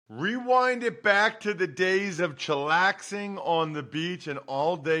Rewind it back to the days of chillaxing on the beach and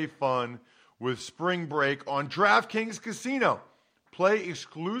all-day fun with Spring Break on DraftKings Casino. Play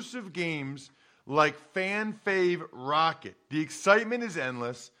exclusive games like Fan Fave Rocket. The excitement is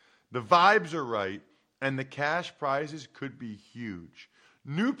endless, the vibes are right, and the cash prizes could be huge.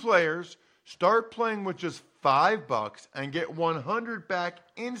 New players start playing with just $5 and get $100 back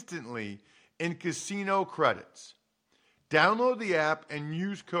instantly in casino credits. Download the app and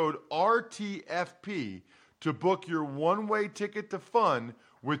use code RTFP to book your one-way ticket to fun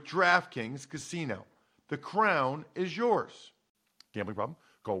with DraftKings Casino. The crown is yours. Gambling problem?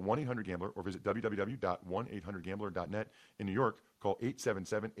 Call 1-800-GAMBLER or visit www.1800gambler.net. In New York, call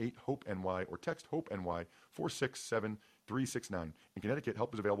 877-8-HOPE-NY or text HOPE-NY 467-369. In Connecticut,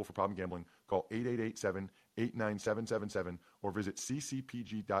 help is available for problem gambling. Call 888-7-897-7777 or visit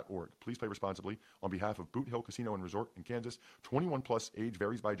ccpg.org. Please play responsibly. On behalf of Boot Hill Casino and Resort in Kansas, 21 plus, age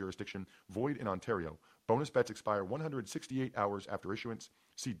varies by jurisdiction, void in Ontario. Bonus bets expire 168 hours after issuance.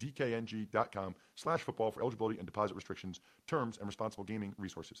 See dkng.com/football for eligibility and deposit restrictions, terms, and responsible gaming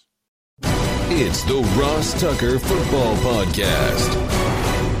resources. It's the Ross Tucker Football Podcast.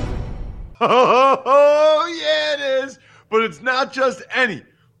 Oh, yeah, it is. But it's not just any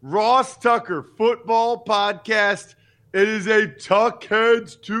Ross Tucker Football Podcast. It is a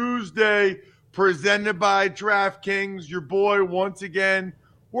Tuckheads Tuesday presented by DraftKings. Your boy, once again,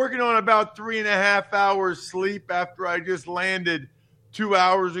 working on about 3.5 hours sleep after I just landed 2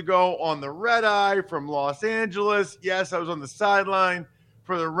 hours ago on the red eye from Los Angeles. Yes, I was on the sideline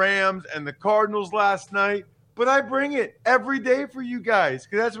for the Rams and the Cardinals last night, but I bring it every day for you guys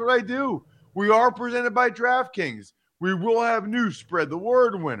because that's what I do. We are presented by DraftKings. We will have new Spread the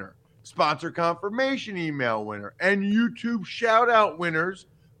Word winner, sponsor confirmation email winner, and YouTube shout-out winners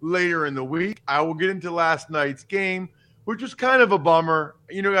later in the week. I will get into last night's game, which was kind of a bummer.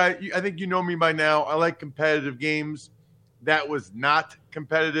 You know, I think you know me by now. I like competitive games. That was not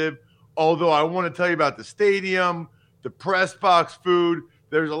competitive, although I want to tell you about the stadium, the press box food.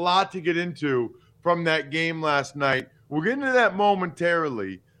 There's a lot to get into from that game last night. We'll get into that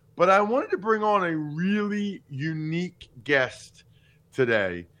momentarily, but I wanted to bring on a really unique guest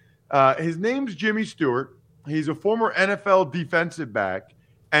today. His name's Jimmy Stewart. He's a former NFL defensive back,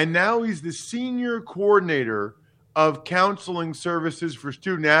 and now he's the senior coordinator of counseling services for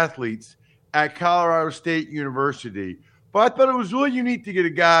student athletes at Colorado State University. But I thought it was really unique to get a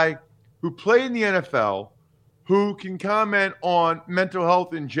guy who played in the NFL, who can comment on mental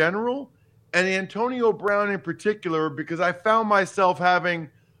health in general, and Antonio Brown in particular, because I found myself having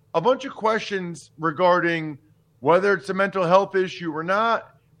a bunch of questions regarding whether it's a mental health issue or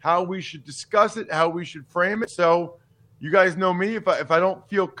not, how we should discuss it, how we should frame it. So you guys know me. If I don't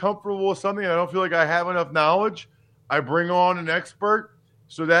feel comfortable with something, I don't feel like I have enough knowledge, I bring on an expert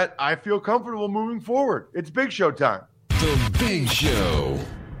so that I feel comfortable moving forward. It's Big Show time. The Big Show.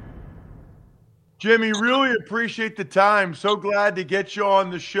 Jimmy, really appreciate the time. So glad to get you on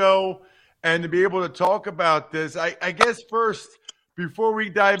the show and to be able to talk about this. I guess first, before we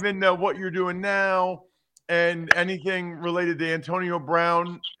dive into what you're doing now and anything related to Antonio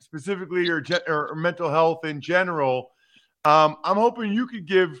Brown specifically or mental health in general, I'm hoping you could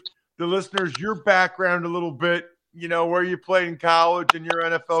give the listeners your background a little bit, you know, where you played in college and your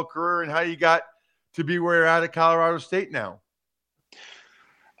NFL career and how you got to be where you're at Colorado State now.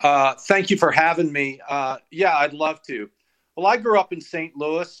 Thank you for having me. Yeah, I'd love to. Well, I grew up in St.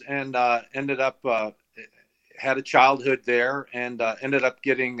 Louis and ended up had a childhood there and ended up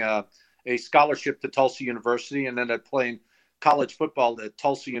getting a scholarship to Tulsa University and ended up playing college football at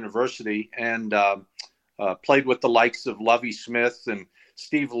Tulsa University and played with the likes of Lovie Smith and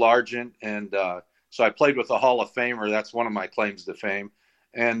Steve Largent. And so I played with a Hall of Famer. That's one of my claims to fame.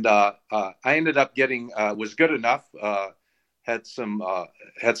 And I ended up getting was good enough. Had some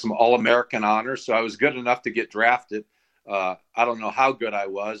All-American honors, so I was good enough to get drafted. I don't know how good I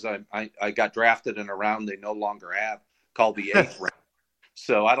was. I got drafted in a round they no longer have called the 8th round.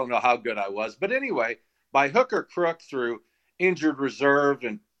 So I don't know how good I was. But anyway, by hook or crook through injured reserve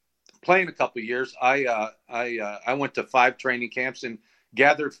and playing a couple of years, I went to 5 training camps and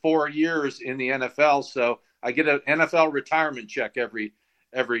gathered 4 years in the NFL. So I get an NFL retirement check every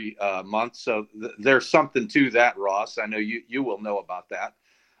month. So there's something to that, Ross. I know you will know about that.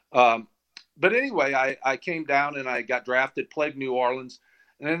 But anyway, I came down and I got drafted, played New Orleans,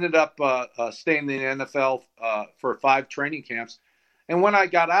 and ended up staying in the NFL for 5 training camps. And when I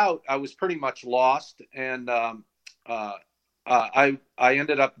got out, I was pretty much lost. And I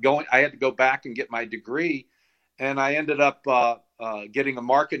ended up going, I had to go back and get my degree. And I ended up getting a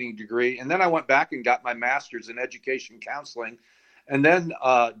marketing degree. And then I went back and got my master's in education counseling. and then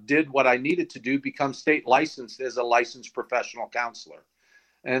did what I needed to do, become state licensed as a licensed professional counselor.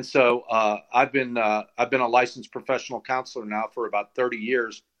 And so I've been a licensed professional counselor now for about 30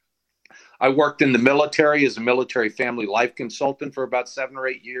 years. I worked in the military as a military family life consultant for about 7 or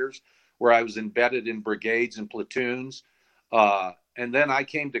 8 years, where I was embedded in brigades and platoons. And then I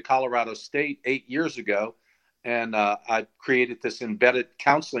came to Colorado State 8 years ago, and I created this embedded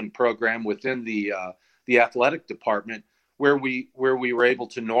counseling program within the athletic department, where we were able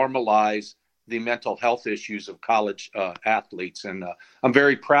to normalize the mental health issues of college athletes. And I'm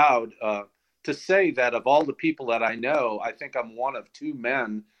very proud to say that of all the people that I know, I think I'm one of 2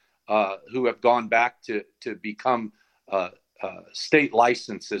 men who have gone back to become state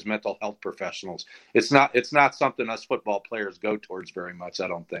licensed as mental health professionals. It's not something us football players go towards very much, I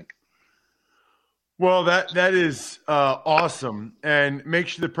don't think. Well, that is awesome, and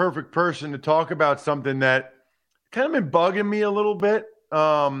makes you the perfect person to talk about something that kind of been bugging me a little bit.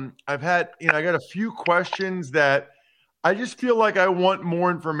 I've had, I got a few questions that I just feel like I want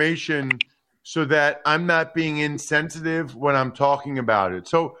more information so that I'm not being insensitive when I'm talking about it.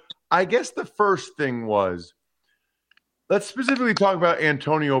 So I guess the first thing was, let's specifically talk about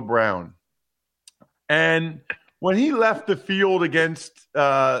Antonio Brown. And when he left the field against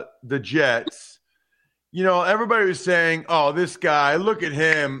the Jets, everybody was saying, oh, this guy, look at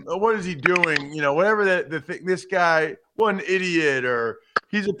him. What is he doing? Whatever this guy, what an idiot, or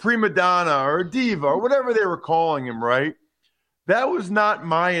he's a prima donna or a diva or whatever they were calling him, right? That was not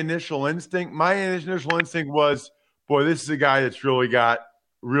my initial instinct. My initial instinct was, boy, this is a guy that's really got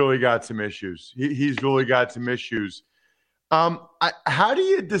some issues. He's really got some issues. How do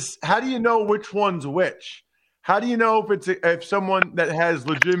you know which one's which? How do you know if someone that has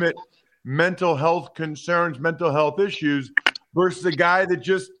legitimate mental health concerns, mental health issues, versus a guy that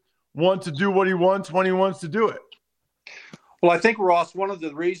just wants to do what he wants when he wants to do it? Well, I think, Ross, one of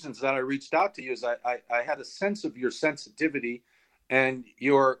the reasons that I reached out to you is I had a sense of your sensitivity and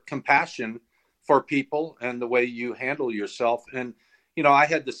your compassion for people and the way you handle yourself. And, I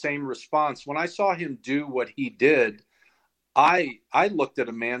had the same response. When I saw him do what he did, I looked at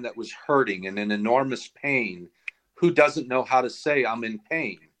a man that was hurting and in enormous pain, who doesn't know how to say, I'm in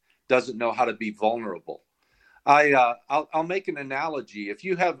pain, doesn't know how to be vulnerable. I'll make an analogy. If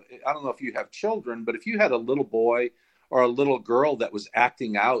you have, I don't know if you have children, but if you had a little boy or a little girl that was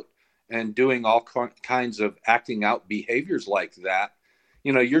acting out and doing all kinds of acting out behaviors like that,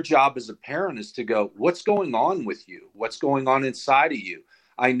 your job as a parent is to go, what's going on with you? What's going on inside of you?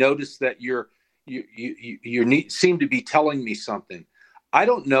 I noticed that you seem to be telling me something. I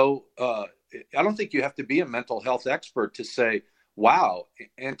don't know. I don't think you have to be a mental health expert to say, wow,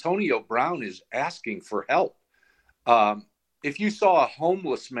 Antonio Brown is asking for help. If you saw a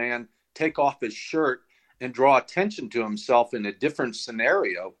homeless man take off his shirt and draw attention to himself in a different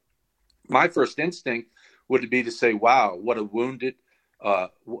scenario, my first instinct would be to say, wow, what a wounded,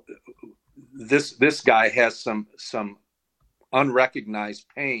 this guy has some unrecognized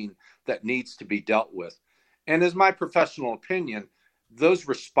pain that needs to be dealt with. And as my professional opinion, those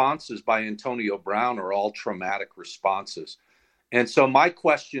responses by Antonio Brown are all traumatic responses. And so my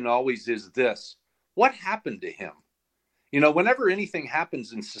question always is this: what happened to him? Whenever anything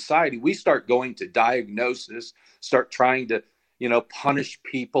happens in society, we start going to diagnosis, start trying to, punish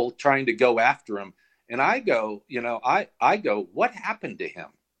people, trying to go after them. And I go, I go, what happened to him?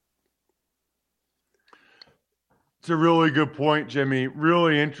 It's a really good point, Jimmy.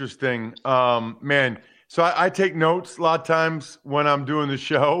 Really interesting. Man, so I take notes a lot of times when I'm doing the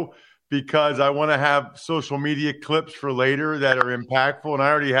show because I want to have social media clips for later that are impactful. And I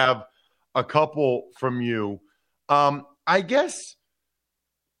already have a couple from you. I guess,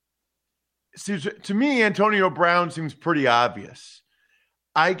 see, to me, Antonio Brown seems pretty obvious.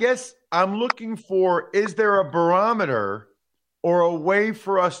 I guess I'm looking for, is there a barometer or a way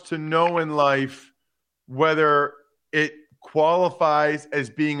for us to know in life whether it qualifies as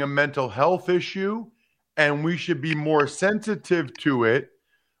being a mental health issue and we should be more sensitive to it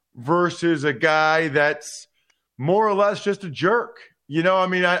versus a guy that's more or less just a jerk? I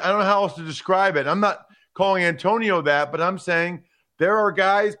don't know how else to describe it. I'm not calling Antonio that, but I'm saying there are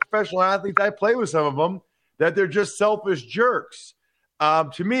guys, professional athletes, I play with some of them, that they're just selfish jerks.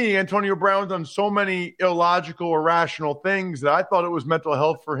 To me, Antonio Brown's done so many illogical, irrational things that I thought it was mental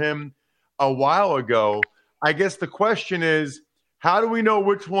health for him a while ago. I guess the question is, how do we know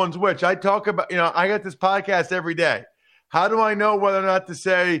which one's which? I talk about, I got this podcast every day. How do I know whether or not to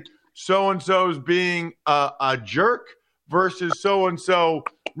say so-and-so's being a jerk versus so-and-so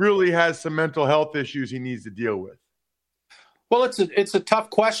really has some mental health issues he needs to deal with? Well, it's a tough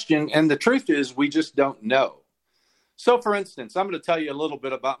question. And the truth is we just don't know. So, for instance, I'm going to tell you a little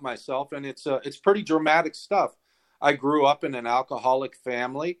bit about myself, and it's pretty dramatic stuff. I grew up in an alcoholic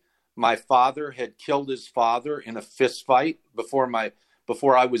family. My father had killed his father in a fist fight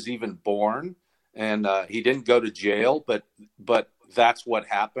before I was even born, and he didn't go to jail, but that's what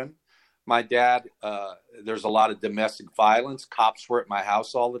happened. My dad, there's a lot of domestic violence. Cops were at my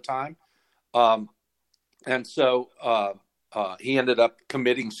house all the time, and so he ended up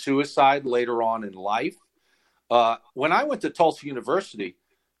committing suicide later on in life. When I went to Tulsa University,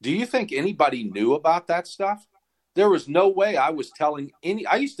 do you think anybody knew about that stuff? There was no way I was telling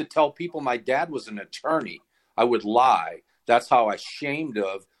I used to tell people my dad was an attorney. I would lie. That's how ashamed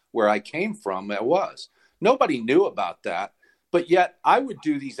of where I came from I was. Nobody knew about that. But yet I would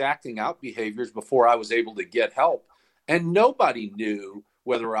do these acting out behaviors before I was able to get help. And nobody knew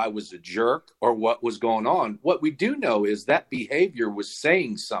whether I was a jerk or what was going on. What we do know is that behavior was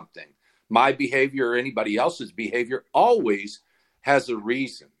saying something. My behavior or anybody else's behavior always has a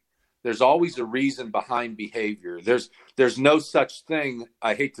reason. There's always a reason behind behavior. There's no such thing,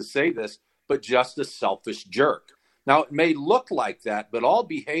 I hate to say this, but just a selfish jerk. Now, it may look like that, but all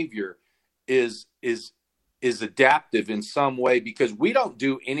behavior is adaptive in some way, because we don't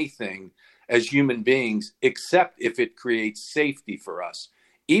do anything as human beings except if it creates safety for us.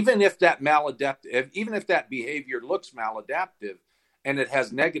 Even if that behavior looks maladaptive and it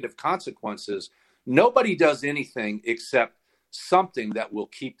has negative consequences, nobody does anything except something that will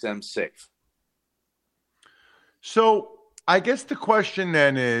keep them safe. So I guess the question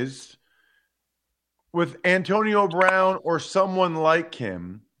then is, with Antonio Brown or someone like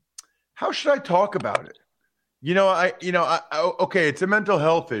him, how should I talk about it? Okay, it's a mental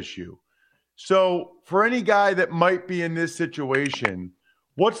health issue. So for any guy that might be in this situation,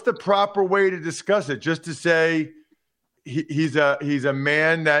 what's the proper way to discuss it? Just to say he's a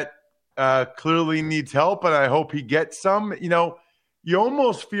man that clearly needs help, and I hope he gets some. You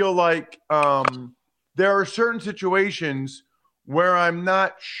almost feel like there are certain situations where I'm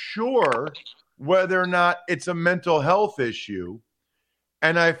not sure whether or not it's a mental health issue,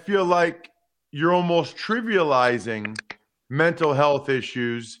 and I feel like you're almost trivializing mental health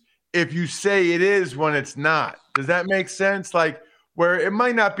issues if you say it is when it's not. Does that make sense? Like, where it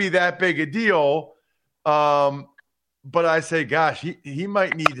might not be that big a deal, but I say, gosh, he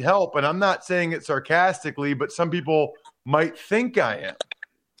might need help. And I'm not saying it sarcastically, but some people might think I am.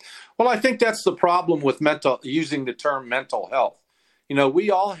 Well, I think that's the problem with using the term mental health. We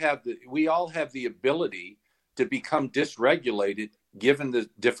all have the ability to become dysregulated given the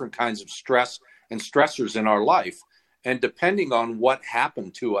different kinds of stress and stressors in our life, and depending on what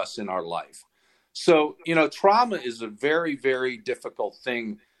happened to us in our life. So, trauma is a very, very difficult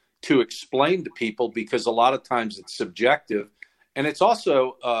thing to explain to people, because a lot of times it's subjective. And it's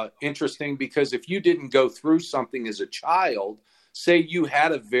also interesting because if you didn't go through something as a child, say you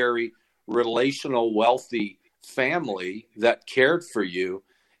had a very relational, wealthy family that cared for you,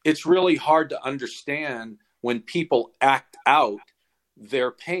 it's really hard to understand when people act out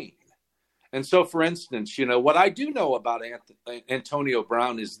their pain. And so, for instance, what I do know about Antonio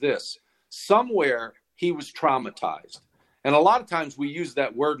Brown is this: somewhere he was traumatized. And a lot of times we use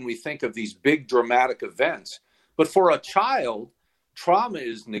that word and we think of these big dramatic events. But for a child, trauma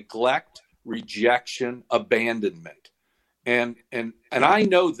is neglect, rejection, abandonment. And I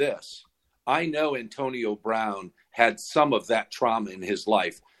know this. I know Antonio Brown had some of that trauma in his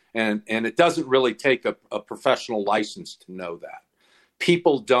life. And it doesn't really take a professional license to know that.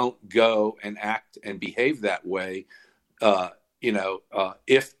 People don't go and act and behave that way,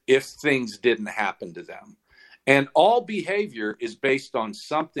 if things didn't happen to them. And all behavior is based on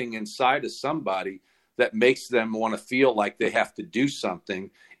something inside of somebody that makes them want to feel like they have to do something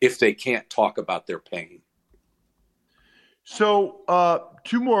if they can't talk about their pain. So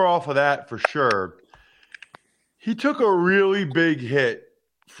two more off of that for sure. He took a really big hit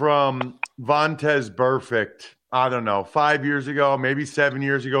from Vontaze Burfict, I don't know, 5 years ago, maybe 7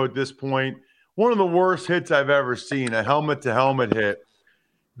 years ago at this point. One of the worst hits I've ever seen, a helmet-to-helmet hit.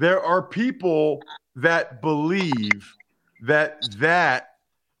 There are people that believe that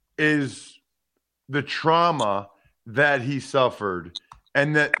is the trauma that he suffered,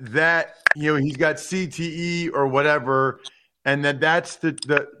 and that he's got CTE or whatever, and that's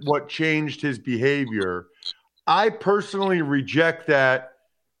the what changed his behavior. I personally reject that,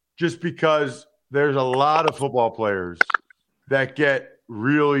 just because there's a lot of football players that get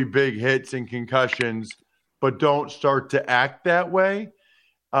really big hits and concussions but don't start to act that way.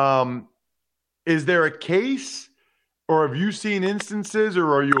 Is there a case, or have you seen instances,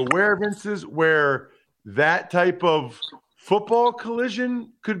 or are you aware of instances where that type of football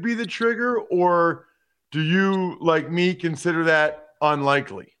collision could be the trigger? Or Do you, like me, consider that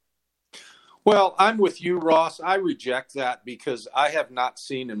unlikely? Well, I'm with you, Ross. I reject that because I have not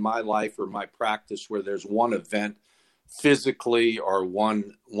seen in my life or my practice where there's one event physically or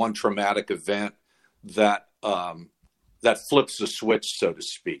one traumatic event that that flips the switch, so to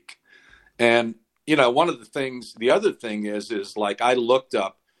speak. And one of the other thing is like I looked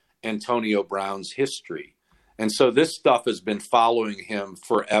up Antonio Brown's history, and so this stuff has been following him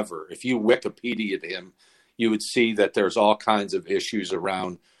forever. If you Wikipedia'd him, you would see that there's all kinds of issues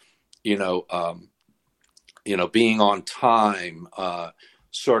around being on time,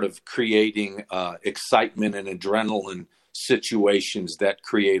 sort of creating excitement and adrenaline situations that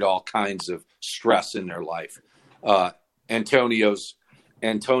create all kinds of stress in their life. Antonio's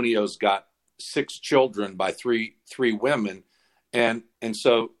got 6 children by three women, and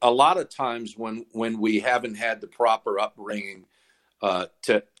so a lot of times when we haven't had the proper upbringing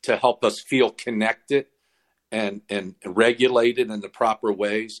to help us feel connected and regulated in the proper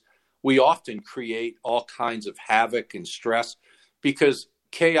ways, we often create all kinds of havoc and stress because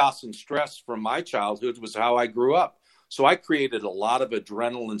chaos and stress from my childhood was how I grew up. So I created a lot of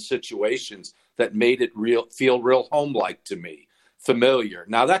adrenaline situations that made it feel real home-like to me, familiar.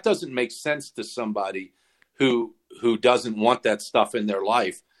 Now, that doesn't make sense to somebody who doesn't want that stuff in their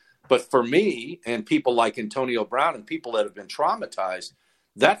life. But for me and people like Antonio Brown and people that have been traumatized,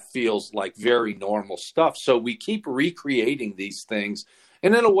 that feels like very normal stuff. So we keep recreating these things.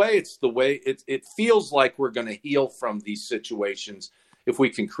 And in a way, it's the way it feels like we're going to heal from these situations if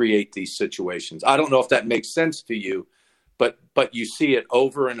we can create these situations. I don't know if that makes sense to you, but you see it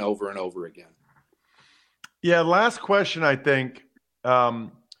over and over and over again. Yeah, last question, I think.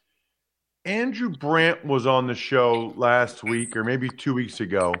 Andrew Brandt was on the show last week or maybe 2 weeks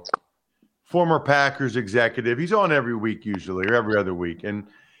ago, former Packers executive. He's on every week usually or every other week. And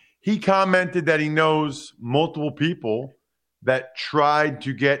he commented that he knows multiple people that tried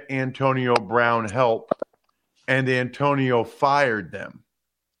to get Antonio Brown help, and Antonio fired them.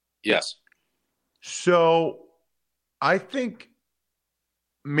 Yes. So I think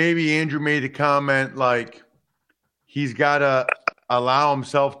maybe Andrew made a comment like he's got to allow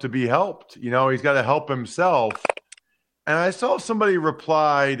himself to be helped. He's got to help himself. And I saw somebody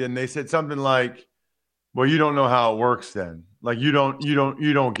replied, and they said something like, "Well, you don't know how it works then. Like you don't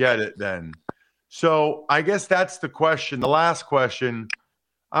get it then." So I guess that's the question. The last question,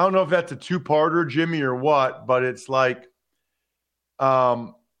 I don't know if that's a two-parter, Jimmy, or what, but it's like,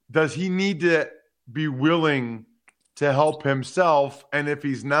 does he need to be willing to help himself? And if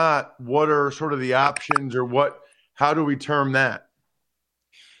he's not, what are sort of the options or how do we term that?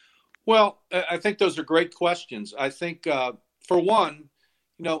 Well, I think those are great questions. I think, for one,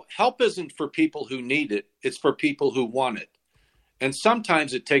 help isn't for people who need it. It's for people who want it. And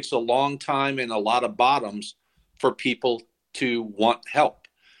sometimes it takes a long time and a lot of bottoms for people to want help.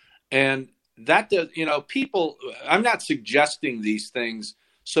 And that does, people, I'm not suggesting these things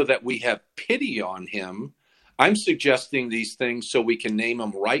so that we have pity on him. I'm suggesting these things so we can name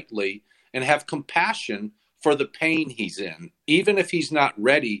him rightly and have compassion for the pain he's in, even if he's not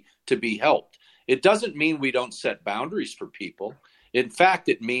ready to be helped. It doesn't mean we don't set boundaries for people. In fact,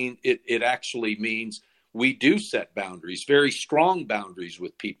 it actually means we do set boundaries, very strong boundaries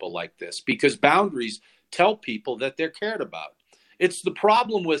with people like this, because boundaries tell people that they're cared about. It's the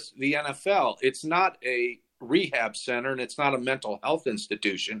problem with the NFL. It's not a rehab center and it's not a mental health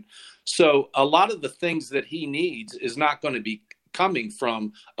institution. So a lot of the things that he needs is not going to be coming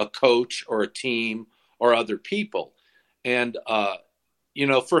from a coach or a team or other people. And,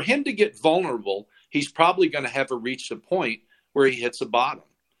 for him to get vulnerable, he's probably going to have to reach a point where he hits a bottom.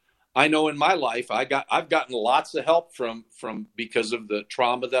 I know in my life, I've gotten lots of help from because of the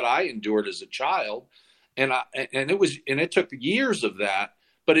trauma that I endured as a child. And it took years of that,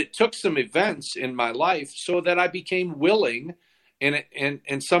 but it took some events in my life so that I became willing.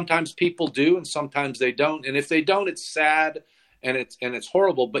 And sometimes people do, and sometimes they don't. And if they don't, it's sad and it's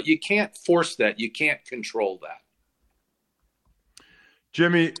horrible, but you can't force that. You can't control that.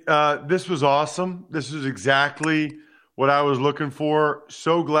 Jimmy, this was awesome. This is exactly what I was looking for.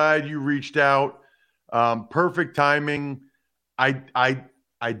 So glad you reached out. Perfect timing.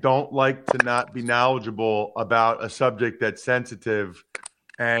 I don't like to not be knowledgeable about a subject that's sensitive.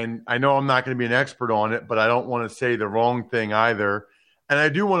 And I know I'm not going to be an expert on it, but I don't want to say the wrong thing either. And I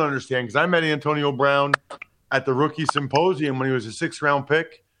do want to understand, because I met Antonio Brown at the rookie symposium when he was a 6th-round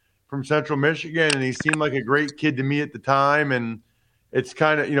pick from Central Michigan, and he seemed like a great kid to me at the time. And it's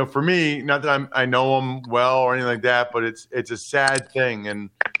kind of, for me, not that I know him well or anything like that, but it's a sad thing. And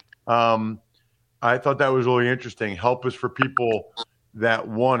I thought that was really interesting. Help is for people that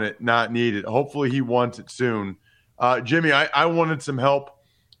want it, not need it. Hopefully he wants it soon. Jimmy, I wanted some help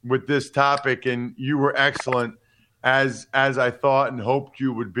with this topic, and you were excellent as I thought and hoped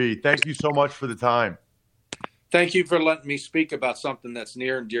you would be. Thank you so much for the time. Thank you for letting me speak about something that's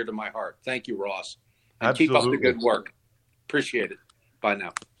near and dear to my heart. Thank you, Ross. And Absolutely. Keep up the good work. Appreciate it. Bye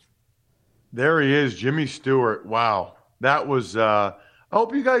now. There he is, Jimmy Stewart. Wow. That was I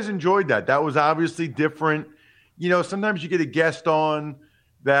hope you guys enjoyed that. That was obviously different. You know, sometimes you get a guest on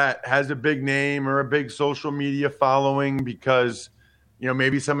that has a big name or a big social media following because, you know,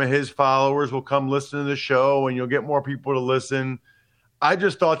 maybe some of his followers will come listen to the show and you'll get more people to listen. I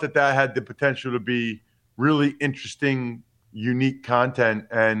just thought that had the potential to be really interesting, unique content,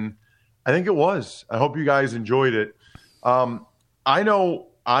 and I think it was. I hope you guys enjoyed it. I know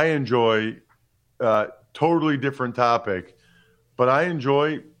I enjoy totally different topic, but I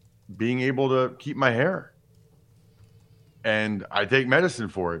enjoy being able to keep my hair. And I take medicine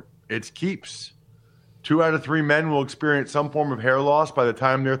for it. It's Keeps. 2 out of 3 men will experience some form of hair loss by the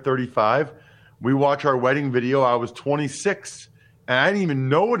time they're 35. We watch our wedding video. I was 26, and I didn't even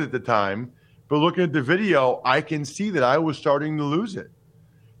know it at the time. But looking at the video, I can see that I was starting to lose it.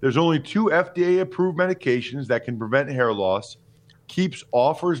 There's only 2 FDA-approved medications that can prevent hair loss. Keeps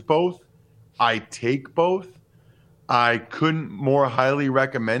offers both. I take both. I couldn't more highly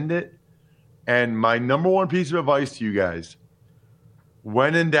recommend it. And my number one piece of advice to you guys,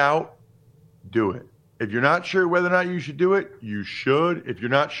 when in doubt, do it. If you're not sure whether or not you should do it, you should. If you're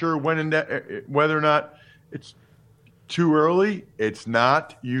not sure whether or not it's too early, it's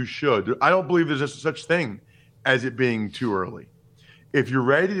not. You should. I don't believe there's such thing as it being too early. If you're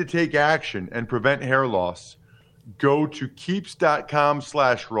ready to take action and prevent hair loss, go to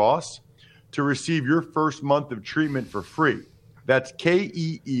keeps.com/Ross to receive your first month of treatment for free. That's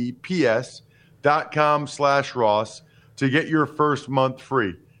KEEPS.com/Ross to get your first month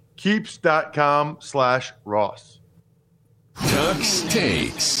free. Keeps.com/Ross. Tuck's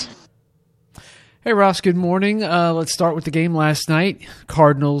Takes. Hey, Ross, good morning. Let's start with the game last night.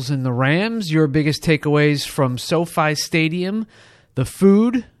 Cardinals and the Rams. Your biggest takeaways from SoFi Stadium, the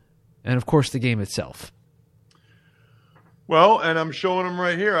food, and, of course, the game itself. Well, and I'm showing them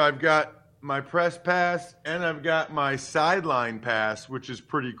right here. I've got my press pass and I've got my sideline pass, which is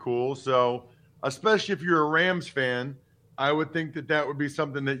pretty cool. So, especially if you're a Rams fan, I would think that would be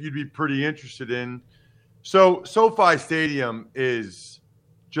something that you'd be pretty interested in. So, SoFi Stadium is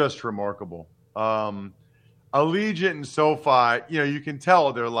just remarkable. Allegiant and SoFi, you know, you can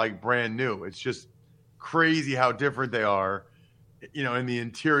tell they're like brand new. It's just crazy how different they are, you know, in the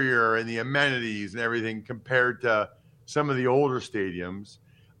interior and the amenities and everything compared to some of the older stadiums.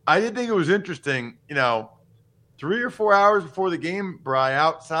 I did think it was interesting, you know, 3 or 4 hours before the game, Bri,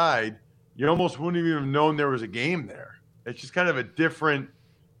 outside, you almost wouldn't even have known there was a game there. It's just kind of a different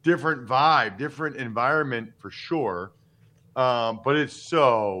vibe, different environment for sure. But it's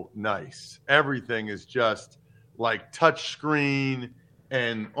so nice. Everything is just like touch screen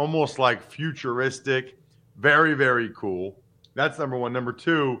and almost like futuristic. Very, very cool. That's number one. Number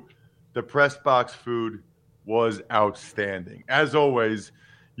two, the press box food was outstanding. As always,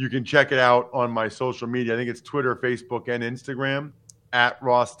 you can check it out on my social media. I think it's Twitter, Facebook, and Instagram at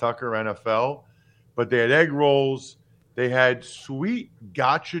Ross Tucker NFL. But they had egg rolls. They had sweet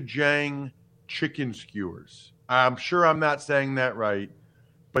gochujang chicken skewers. I'm sure I'm not saying that right,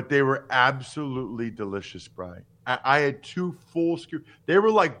 but they were absolutely delicious, Brian. I had 2 full skewers. They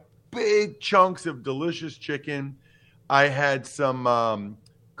were like big chunks of delicious chicken. I had some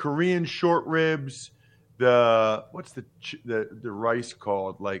Korean short ribs. What's the rice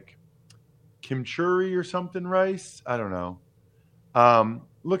called? Like kimchi or something rice? I don't know.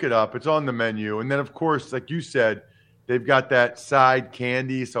 Look it up. It's on the menu. And then, of course, like you said, they've got that side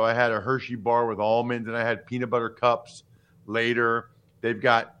candy. So I had a Hershey bar with almonds, and I had peanut butter cups later. They've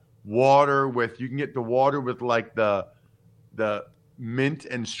got water you can get the water with like the mint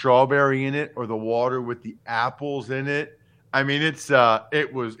and strawberry in it, or the water with the apples in it. I mean, it's an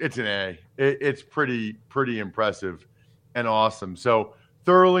A. It's pretty impressive and awesome. So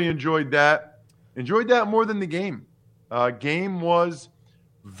thoroughly enjoyed that. Enjoyed that more than the game. Game was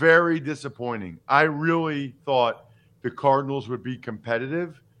very disappointing. I really thought the Cardinals would be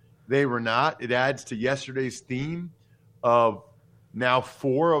competitive. They were not. It adds to yesterday's theme of now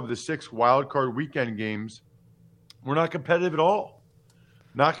 4 of the 6 wildcard weekend games were not competitive at all.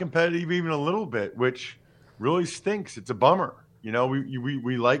 Not competitive even a little bit, which really stinks. It's a bummer. You know,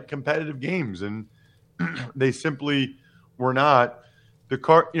 we like competitive games, and they simply were not.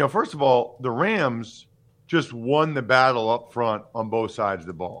 First of all, the Rams just won the battle up front on both sides of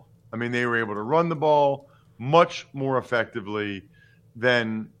the ball. I mean, they were able to run the ball much more effectively.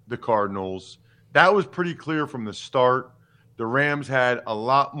 than the Cardinals. That was pretty clear from the start. The Rams had a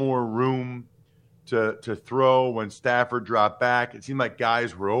lot more room to throw when Stafford dropped back. It seemed like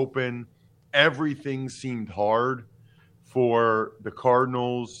guys were open. Everything seemed hard for the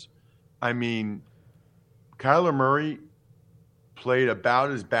Cardinals. I mean, Kyler Murray played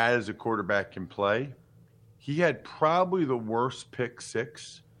about as bad as a quarterback can play. He had probably the worst pick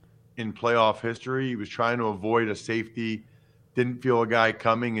six in playoff history. He was trying to avoid a safety, didn't feel a guy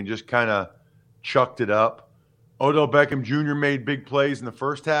coming, and just kind of chucked it up. Odell Beckham Jr. made big plays in the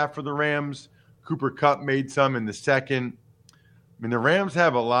first half for the Rams. Cooper Kupp made some in the second. I mean, the Rams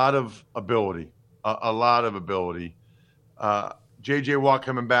have a lot of ability, a lot of ability. J.J. Watt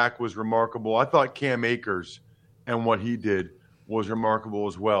coming back was remarkable. I thought Cam Akers and what he did was remarkable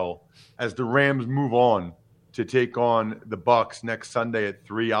as well. As the Rams move on to take on the Bucs next Sunday at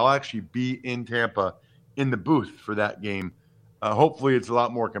 3, I'll actually be in Tampa in the booth for that game. Hopefully it's a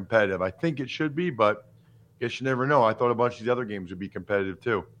lot more competitive. I think it should be, but I guess you never know. I thought a bunch of the other games would be competitive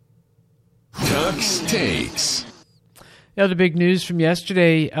too. Tux Takes. The other big news from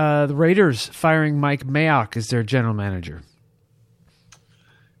yesterday, the Raiders firing Mike Mayock as their general manager.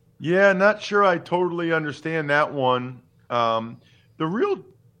 Yeah, not sure I totally understand that one. The real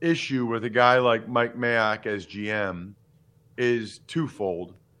issue with a guy like Mike Mayock as GM is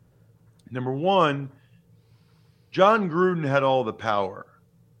twofold. Number one, John Gruden had all the power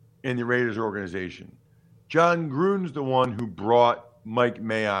in the Raiders organization. John Gruden's the one who brought Mike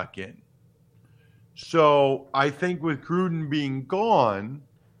Mayock in. So I think with Gruden being gone,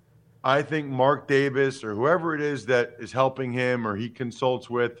 I think Mark Davis or whoever it is that is helping him or he consults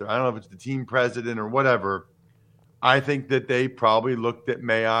with, or I don't know if it's the team president or whatever, I think that they probably looked at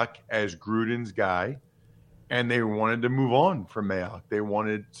Mayock as Gruden's guy, and they wanted to move on from Mayock. They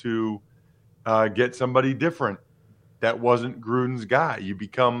wanted to get somebody different that wasn't Gruden's guy. You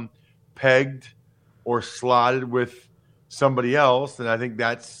become pegged or slotted with somebody else, and I think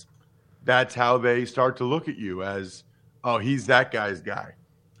that's how they start to look at you as, oh, he's that guy's guy.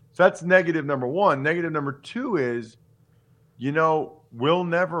 So that's negative number one. Negative number two is, we'll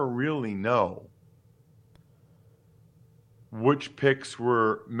never really know which picks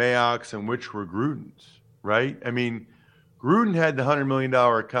were Mayock's and which were Gruden's, right? I mean, Gruden had the $100 million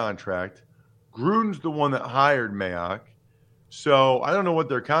contract. Gruden's the one that hired Mayock. So I don't know what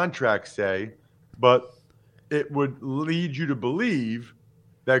their contracts say, but it would lead you to believe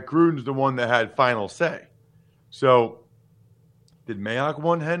that Gruden's the one that had final say. So did Mayock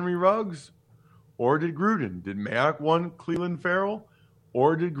want Henry Ruggs or did Gruden? Did Mayock want Cleveland Farrell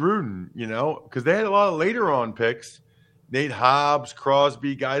or did Gruden? Because they had a lot of later on picks, Nate Hobbs,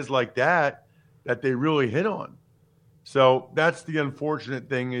 Crosby, guys like that they really hit on. So that's the unfortunate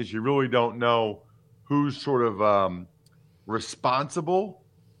thing is you really don't know who's sort of responsible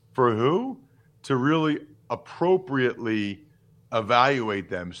for who to really appropriately evaluate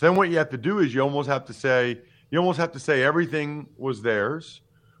them. So then what you have to do is you almost have to say everything was theirs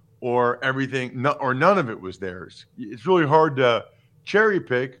or none of it was theirs. It's really hard to cherry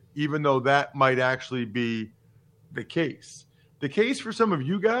pick, even though that might actually be the case. The case for some of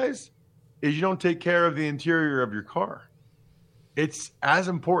you guys is you don't take care of the interior of your car. It's as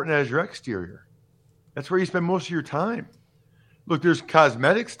important as your exterior. That's where you spend most of your time. Look, there's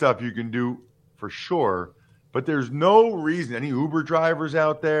cosmetic stuff you can do for sure, but there's no reason, any Uber drivers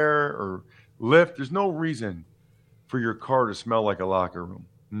out there or Lyft, there's no reason for your car to smell like a locker room.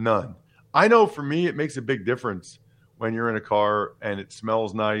 None. I know for me, it makes a big difference when you're in a car and it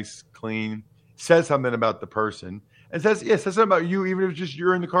smells nice, clean, says something about the person. And says something about you, even if it's just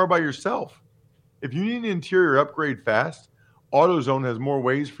you're in the car by yourself. If you need an interior upgrade fast, AutoZone has more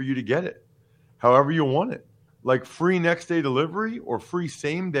ways for you to get it, however you want it, like free next day delivery or free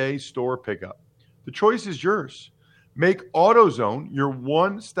same day store pickup. The choice is yours. Make AutoZone your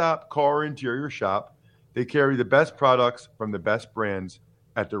one-stop car interior shop. They carry the best products from the best brands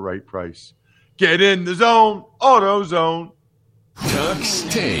at the right price. Get in the zone, AutoZone.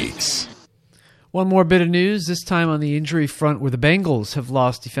 Tux Takes. One more bit of news, this time on the injury front, where the Bengals have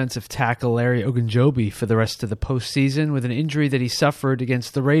lost defensive tackle Larry Ogunjobi for the rest of the postseason with an injury that he suffered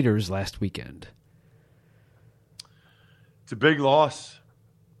against the Raiders last weekend. It's a big loss.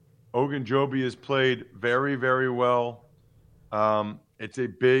 Ogunjobi has played very, very well. It's a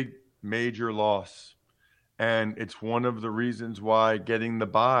big, major loss. And it's one of the reasons why getting the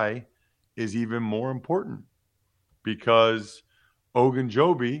bye is even more important. Because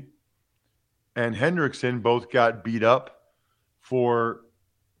Ogunjobi and Hendrickson both got beat up for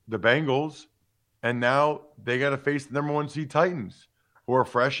the Bengals, and now they got to face the number 1 seed Titans, who are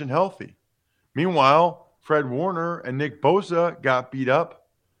fresh and healthy. Meanwhile, Fred Warner and Nick Bosa got beat up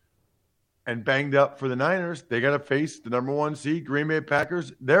and banged up for the Niners, they got to face the number 1 seed, Green Bay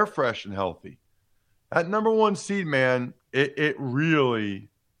Packers. They're fresh and healthy. That number 1 seed, man, it really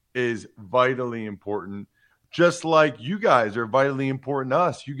is vitally important. Just like you guys are vitally important to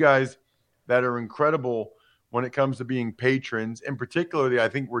us. You guys that are incredible when it comes to being patrons, and particularly, I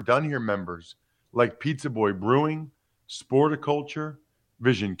think we're done here members, like Pizza Boy Brewing, Sporticulture,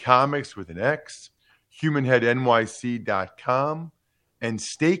 Vision Comics with an X, HumanHeadNYC.com, and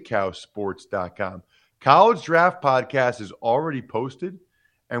SteakhouseSports.com. College Draft Podcast is already posted,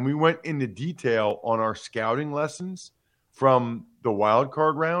 and we went into detail on our scouting lessons from the wild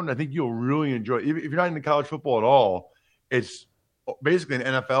card round. I think you'll really enjoy it. If you're not into college football at all, it's basically an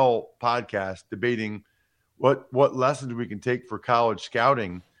NFL podcast debating what lessons we can take for college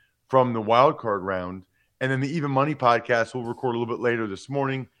scouting from the wild card round. And then the Even Money podcast we'll record a little bit later this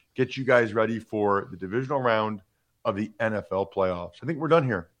morning, get you guys ready for the divisional round of the NFL playoffs. I think we're done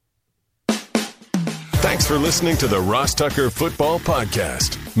here. Thanks for listening to the Ross Tucker Football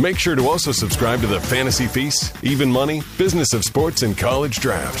Podcast. Make sure to also subscribe to the Fantasy Feast, Even Money, Business of Sports, and College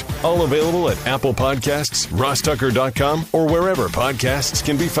Draft. All available at Apple Podcasts, rosstucker.com, or wherever podcasts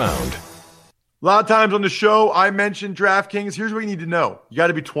can be found. A lot of times on the show, I mentioned DraftKings. Here's what you need to know. You got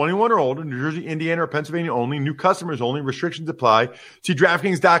to be 21 or older, New Jersey, Indiana, or Pennsylvania only. New customers only. Restrictions apply. See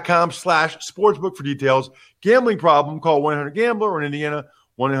DraftKings.com/sportsbook for details. Gambling problem, call 1-800-GAMBLER, or in Indiana,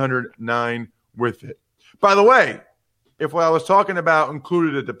 1-800-9-WITH-IT. By the way, if what I was talking about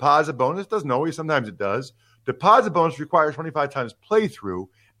included a deposit bonus, doesn't always, sometimes it does. Deposit bonus requires 25 times playthrough,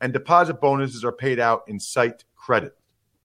 and deposit bonuses are paid out in site credit.